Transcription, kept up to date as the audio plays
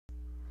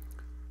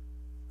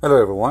Hello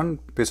everyone,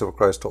 peace of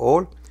Christ to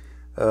all.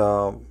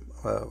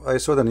 I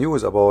saw the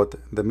news about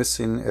the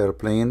missing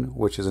airplane,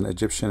 which is an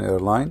Egyptian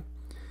airline,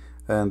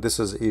 and this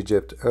is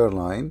Egypt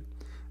Airline.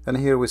 And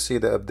here we see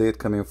the update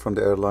coming from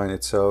the airline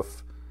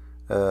itself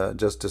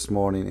just this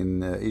morning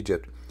in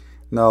Egypt.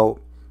 Now,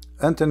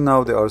 until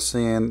now they are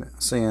saying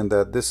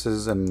that this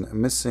is a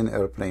missing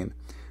airplane,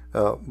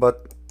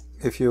 but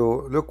if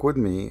you look with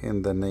me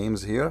in the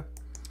names here,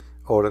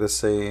 or let's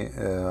say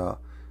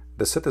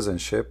the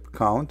citizenship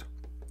count,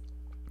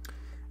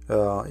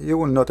 you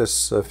will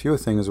notice a few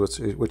things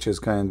which is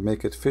kind of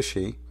make it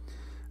fishy.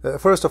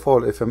 First of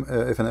all, if an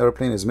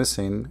airplane is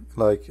missing,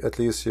 like at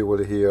least you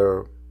will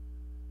hear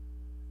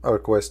a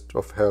request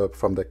of help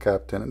from the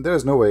captain. There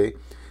is no way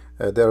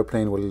the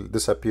airplane will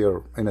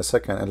disappear in a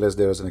second unless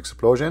there is an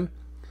explosion,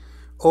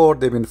 or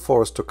they've been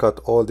forced to cut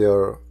all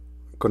their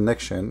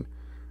connection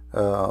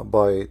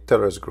by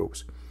terrorist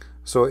groups.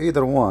 So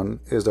either one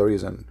is the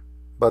reason.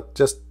 But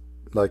just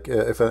like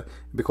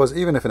because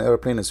even if an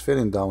airplane is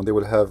falling down, they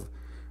will have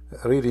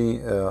really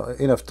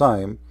enough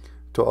time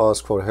to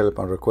ask for help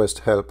and request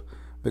help,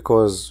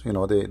 because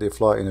they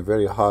fly in a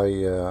very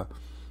high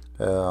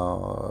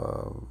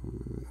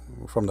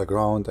from the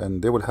ground,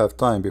 and they will have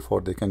time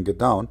before they can get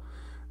down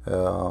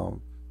to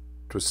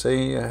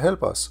say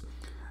help us.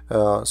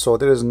 So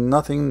there is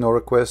nothing, no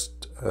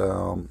request,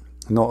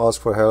 no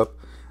ask for help,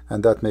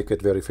 and that make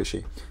it very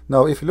fishy.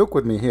 Now if you look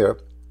with me here,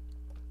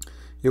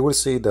 you will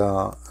see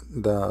the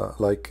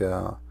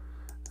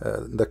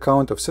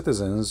count of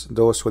citizens,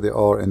 those who they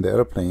are in the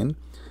airplane.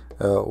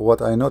 What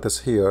I notice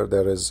here,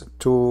 there is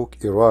 2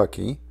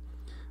 Iraqi,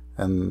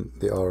 and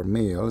they are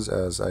males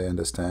as I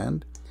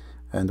understand,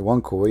 and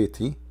 1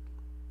 Kuwaiti,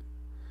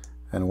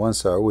 and 1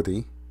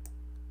 Saudi,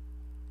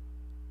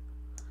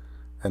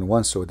 and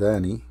 1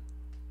 Sudani,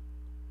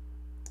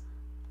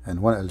 and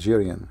 1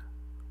 Algerian.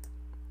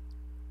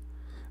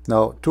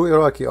 Now 2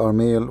 Iraqi are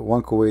male,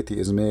 1 Kuwaiti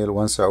is male,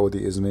 1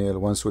 Saudi is male,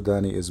 1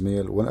 Sudani is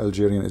male, 1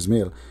 Algerian is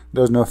male.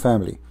 There's no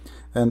family,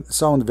 and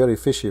sound very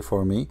fishy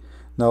for me.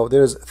 Now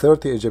there's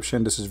 30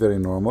 Egyptian. This is very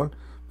normal,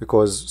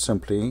 because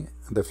simply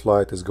the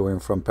flight is going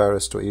from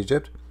Paris to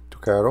Egypt to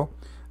Cairo,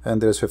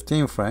 and there's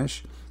 15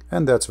 French,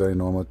 and that's very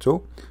normal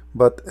too.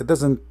 But it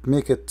doesn't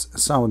make it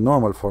sound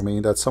normal for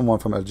me that someone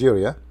from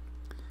Algeria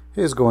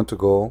is going to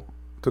go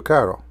to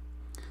Cairo.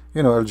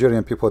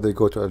 Algerian people, they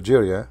go to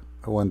Algeria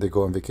when they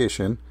go on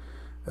vacation,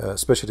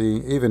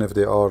 especially even if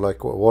they are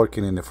like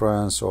working in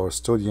France or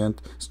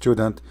student.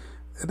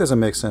 It doesn't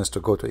make sense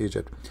to go to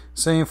Egypt.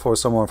 Same for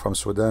someone from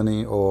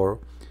Sudani or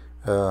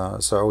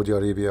Saudi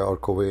Arabia or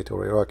Kuwait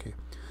or Iraqi.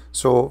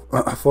 So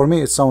for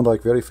me it sounds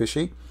like very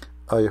fishy.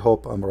 I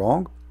hope I'm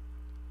wrong,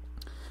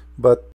 but